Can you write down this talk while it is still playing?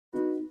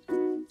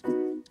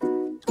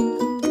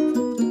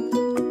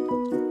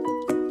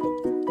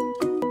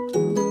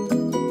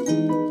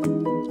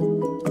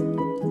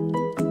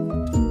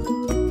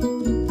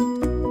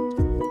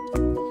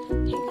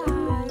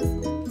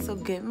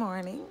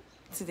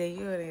Today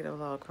you need a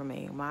vlog for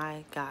me.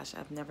 My gosh,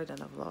 I've never done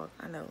a vlog.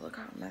 I know, look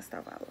how messed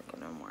up I look in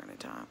the morning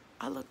time.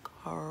 I look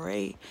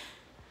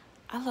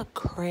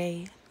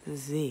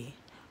crazy.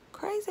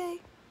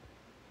 Crazy.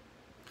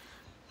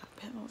 Got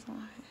pillows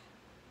on.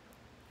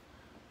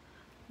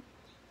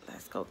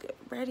 Let's go get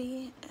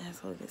ready.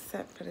 Let's go get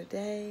set for the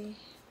day.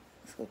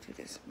 Let's go do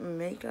this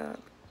makeup.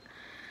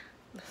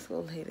 Let's go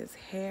lay this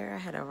hair. I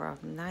had a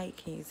rough night,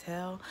 can you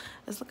tell?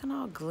 It's looking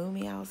all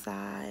gloomy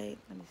outside.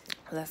 Let me see.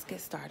 Let's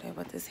get started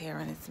with this hair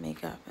and this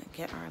makeup and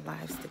get our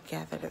lives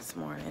together this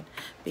morning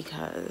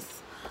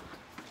because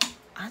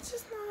I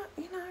just not,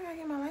 I gotta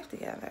get my life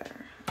together.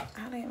 I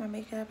gotta get my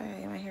makeup, I gotta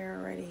get my hair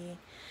ready.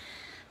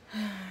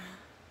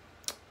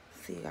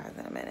 See you guys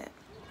in a minute.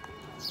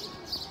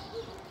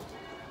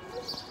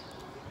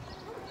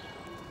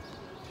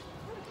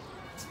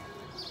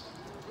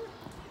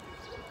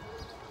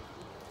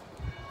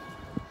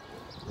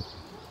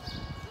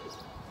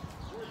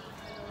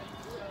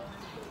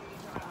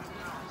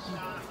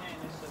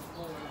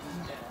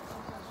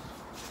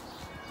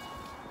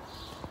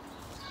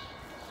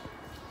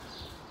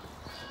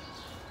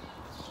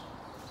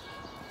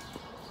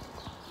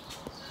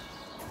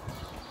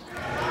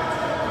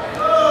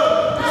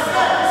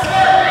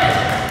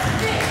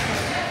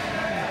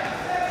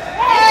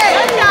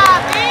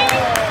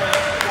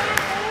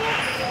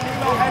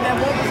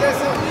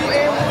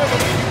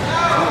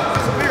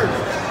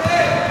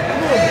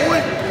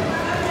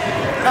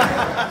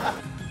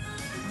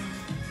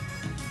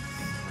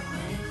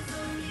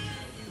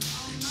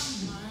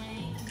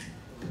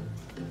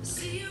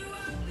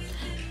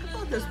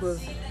 This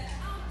was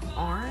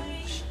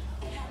orange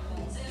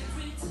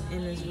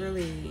and it's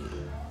really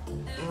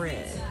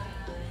red,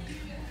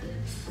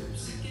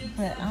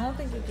 but I don't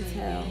think you can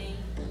tell.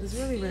 It's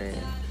really red,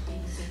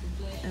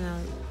 and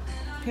I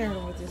paired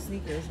it with the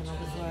sneakers and I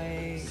was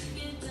like,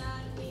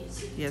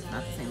 yeah, it's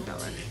not the same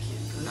color,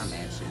 it's not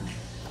matching,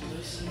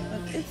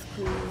 but it's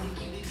cool.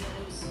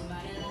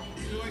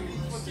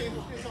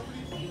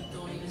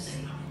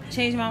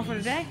 Change them out for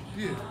the day?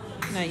 Yeah.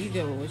 No, you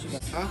good with what you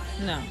got. Huh?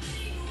 No.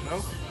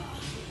 No?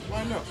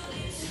 Why not?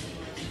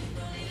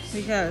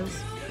 Because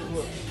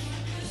What?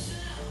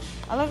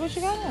 I like what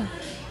you got on.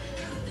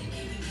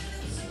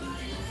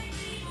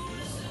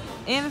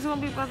 And it's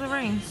gonna be about to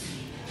rain.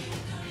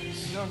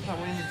 No, it's not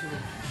raining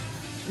today.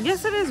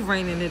 Yes, it is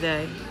raining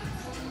today.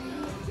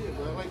 Yeah,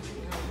 but I like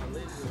having my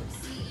legs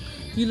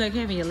out. You like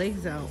having your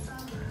legs out.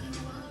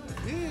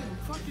 Yeah,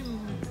 fucking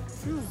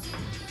phew.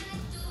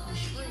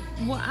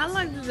 Well, I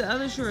like the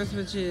other shorts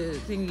with your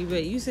thingy,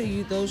 but you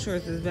say those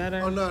shorts is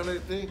better. Oh no,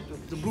 the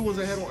blue ones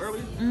I had on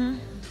earlier? Mm-hmm.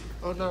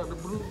 Oh no, the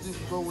blue just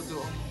go with the,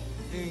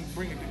 they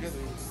bring it together.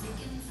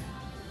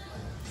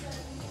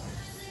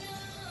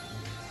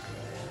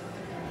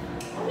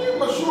 I need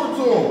my shorts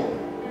on.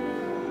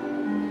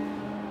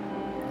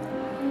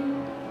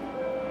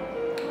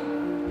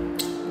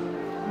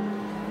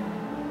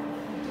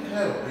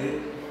 Hell,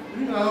 bitch.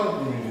 You know I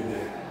don't do me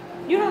today.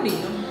 You don't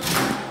need them.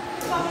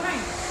 It's all the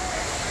rain.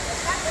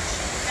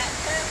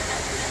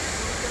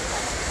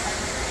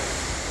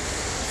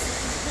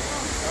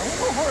 I want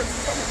my heart to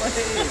come in my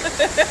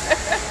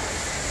head.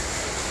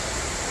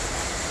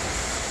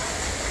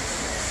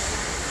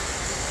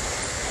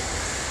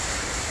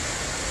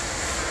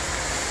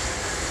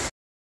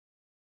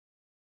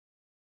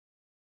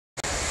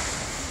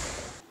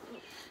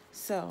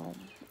 So,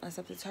 I was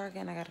up to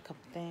Target and I got a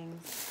couple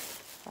things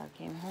before I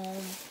came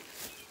home.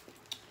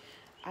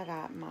 I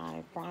got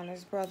my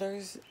Bronner's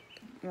Brothers,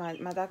 my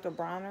Dr.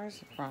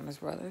 Bronner's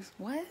Brothers.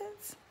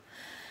 What?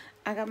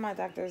 I got my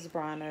Dr.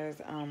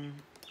 Bronner's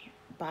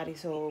body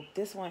soap.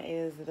 This one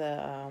is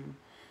the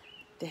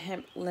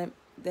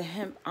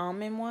hemp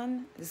almond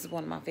one. This is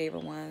one of my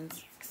favorite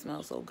ones. It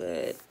smells so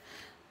good.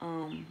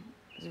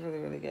 It's really,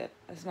 really good.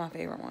 It's my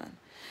favorite one.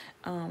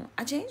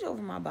 I changed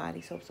over my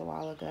body soaps a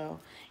while ago,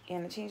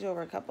 and I changed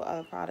over a couple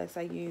other products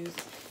I use.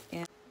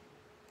 And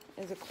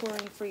it's a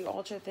chlorine-free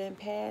ultra thin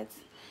pads,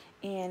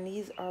 and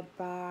these are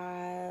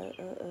by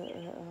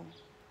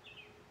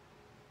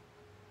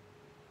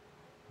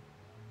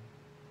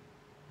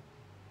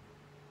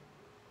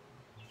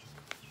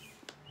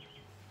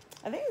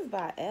I think it's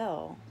by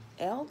L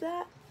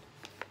that.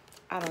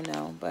 I don't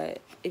know,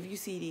 but if you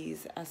see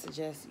these, I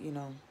suggest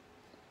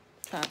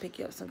try to pick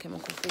you up some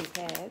chemical-free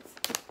pads.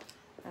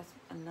 That's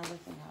another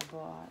thing I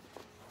bought.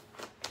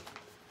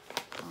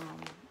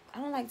 I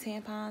don't like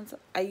tampons.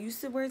 I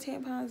used to wear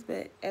tampons,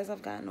 but as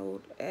I've gotten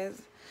old,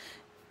 as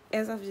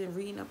I've been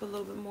reading up a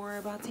little bit more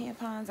about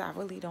tampons, I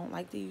really don't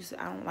like the use.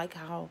 I don't like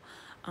how,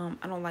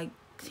 I don't like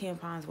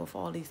tampons with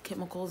all these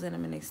chemicals in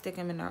them, and they stick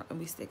them in and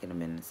we sticking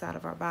them inside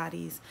of our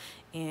bodies,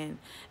 and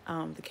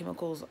the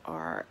chemicals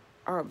are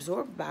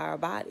absorbed by our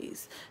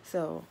bodies.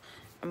 So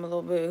I'm a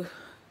little bit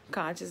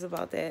conscious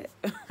about that.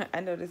 I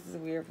know this is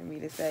weird for me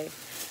to say.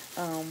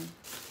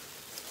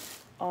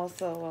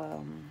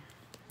 Also,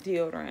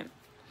 deodorant.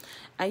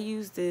 I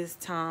use this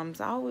Tom's.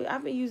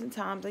 I've been using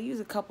Tom's. I use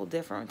a couple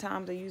different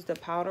Tom's. I use the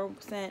powder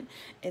scent,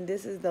 and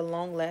this is the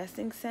long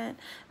lasting scent,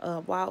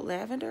 wild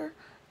lavender.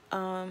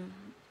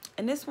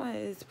 And this one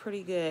is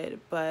pretty good,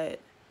 but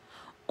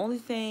only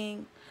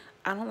thing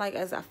I don't like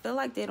is I feel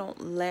like they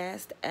don't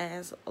last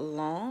as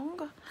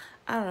long.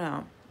 I don't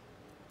know.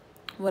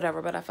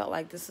 Whatever, but I felt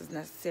like this is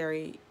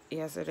necessary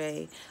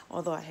yesterday,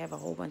 although I have a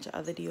whole bunch of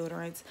other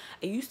deodorants.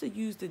 I used to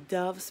use the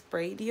Dove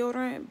spray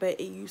deodorant, but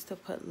it used to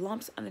put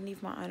lumps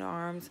underneath my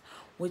underarms,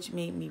 which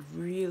made me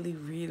really,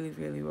 really,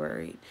 really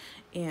worried,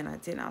 and I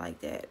did not like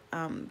that,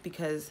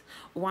 because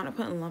I wound up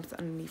putting lumps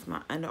underneath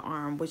my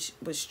underarm, which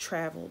was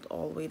traveled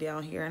all the way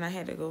down here, and I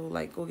had to go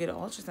get an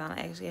ultrasound.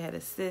 I actually had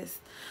a cyst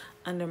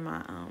under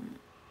my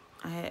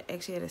had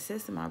a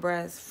cyst in my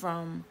breast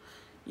from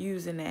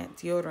using that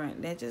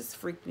deodorant. That just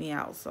freaked me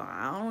out. So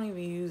I don't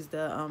even use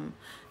the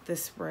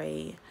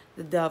spray,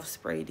 the Dove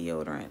spray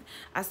deodorant.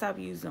 I stopped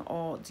using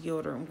all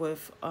deodorant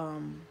with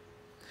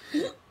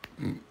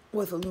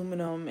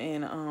aluminum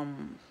and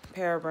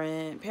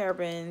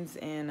parabens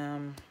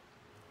and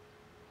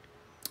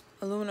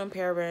aluminum,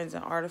 parabens,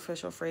 and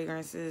artificial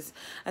fragrances.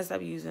 I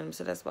stopped using them,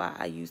 so that's why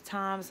I use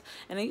Tom's.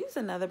 And I use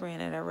another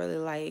brand that I really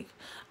like.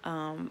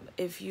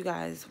 If you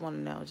guys want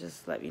to know,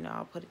 just let me know.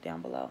 I'll put it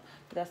down below.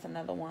 But that's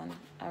another one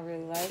I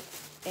really like.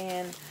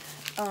 And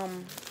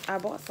I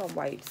bought some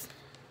wipes.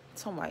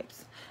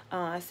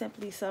 I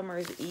Simply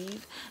Summer's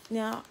Eve.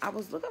 Now, I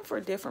was looking for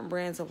different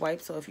brands of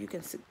wipes, so if you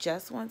can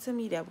suggest one to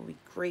me, that would be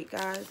great,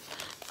 guys.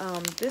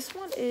 This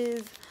one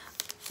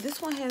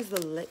has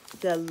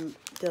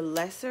the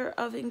lesser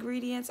of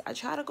ingredients. I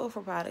try to go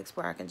for products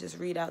where I can just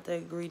read out the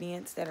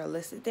ingredients that are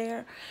listed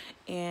there,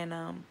 and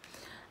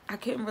I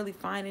couldn't really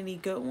find any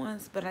good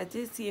ones, but I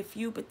did see a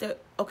few. But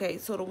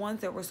so the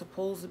ones that were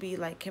supposed to be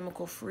like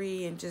chemical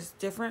free and just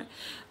different,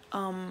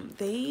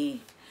 they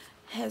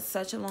had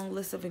such a long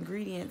list of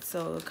ingredients,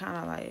 so kind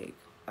of like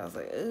I was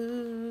like,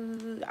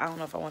 I don't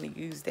know if I want to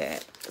use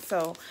that.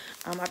 So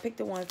I picked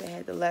the ones that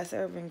had the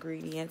lesser of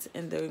ingredients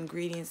and the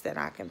ingredients that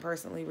I can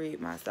personally read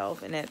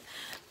myself and that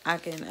I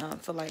can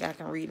feel like I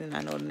can read and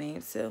I know the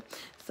names too.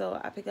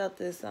 So I picked out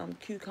this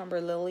cucumber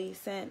lily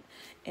scent,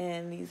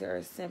 and these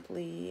are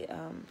Simply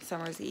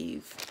Summer's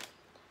Eve.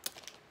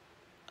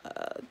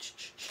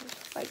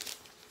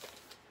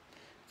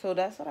 So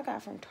that's what I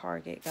got from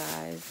Target,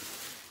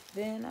 guys.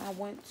 Then I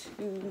went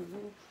to,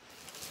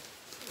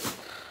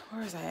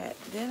 where's that?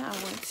 Then I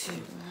went to,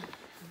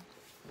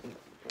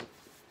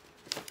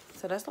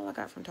 so that's all I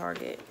got from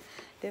Target.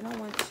 Then I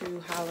went to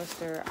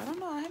Hollister. I don't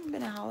know, I haven't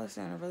been in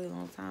Hollister in a really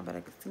long time, but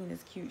I seen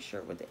this cute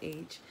shirt with the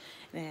H,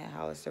 and it had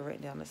Hollister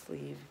written down the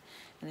sleeve,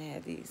 and it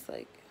had these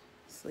like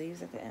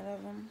sleeves at the end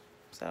of them.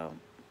 So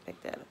I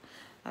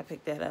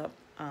picked that up.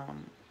 I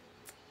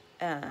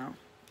don't know,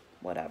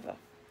 whatever.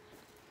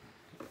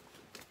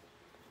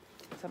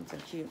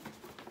 Something cute.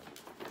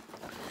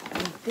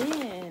 And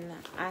then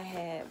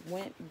I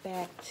went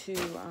back to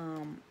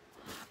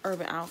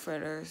Urban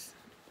Outfitters.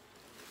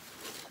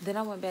 Then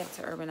I went back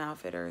to Urban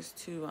Outfitters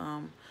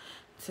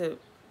to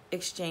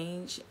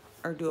exchange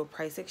or do a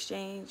price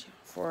exchange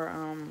for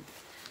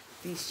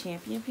these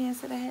Champion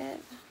pants that I had.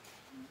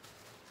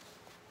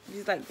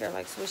 They're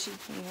like swishy,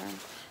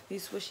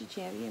 these swishy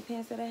Champion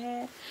pants that I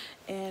had.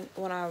 And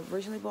when I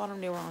originally bought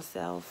them, they were on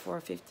sale for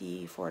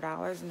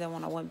 $54. And then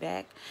when I went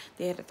back,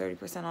 they had a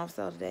 30% off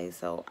sale today.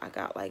 So I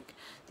got like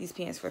these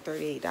pants for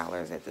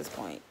 $38 at this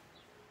point.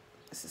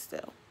 This is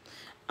still.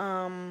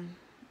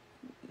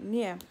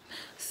 Yeah.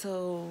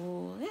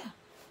 So, yeah.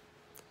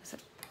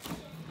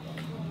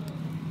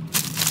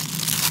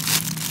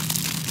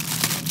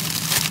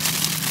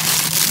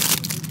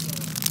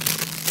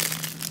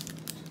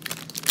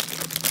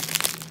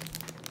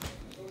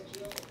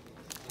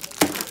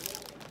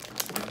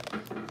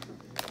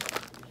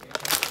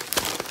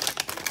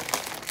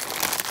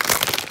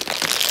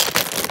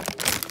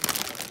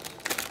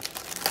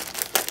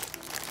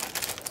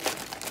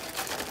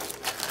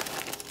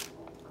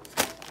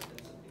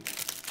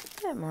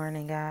 Good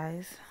morning,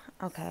 guys.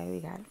 Okay, we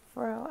got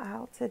Fro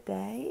out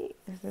today.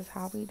 Is this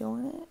how we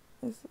doing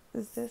it?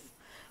 Is this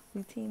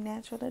routine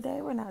natural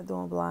today? We're not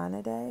doing blind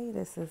today.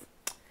 This is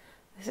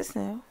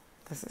new.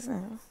 This is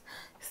new.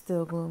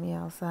 Still gloomy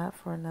outside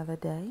for another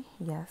day.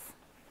 Yes,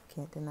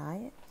 can't deny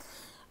it.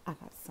 I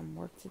got some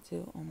work to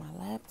do on my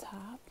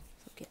laptop.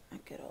 So get my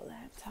good old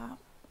laptop.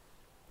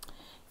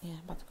 And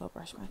I'm about to go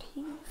brush my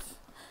teeth.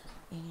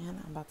 And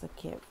I'm about to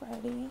get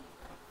ready.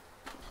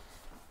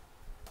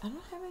 I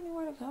don't have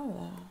anywhere to go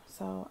though,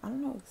 so I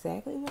don't know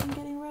exactly what I'm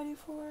getting ready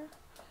for.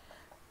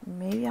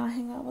 Maybe I'll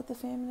hang out with the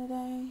family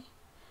today.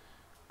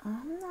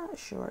 I'm not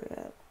sure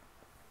yet.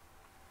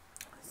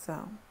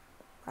 So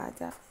I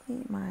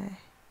definitely need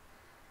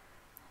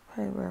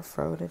probably wear a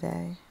fro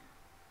today.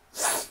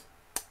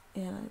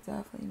 And I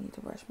definitely need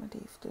to brush my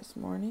teeth this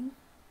morning.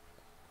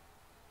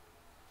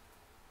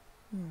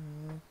 Let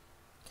me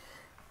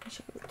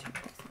show you what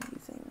toothpaste I'm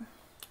using.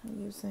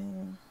 I'm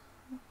using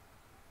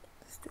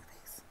this toothpaste.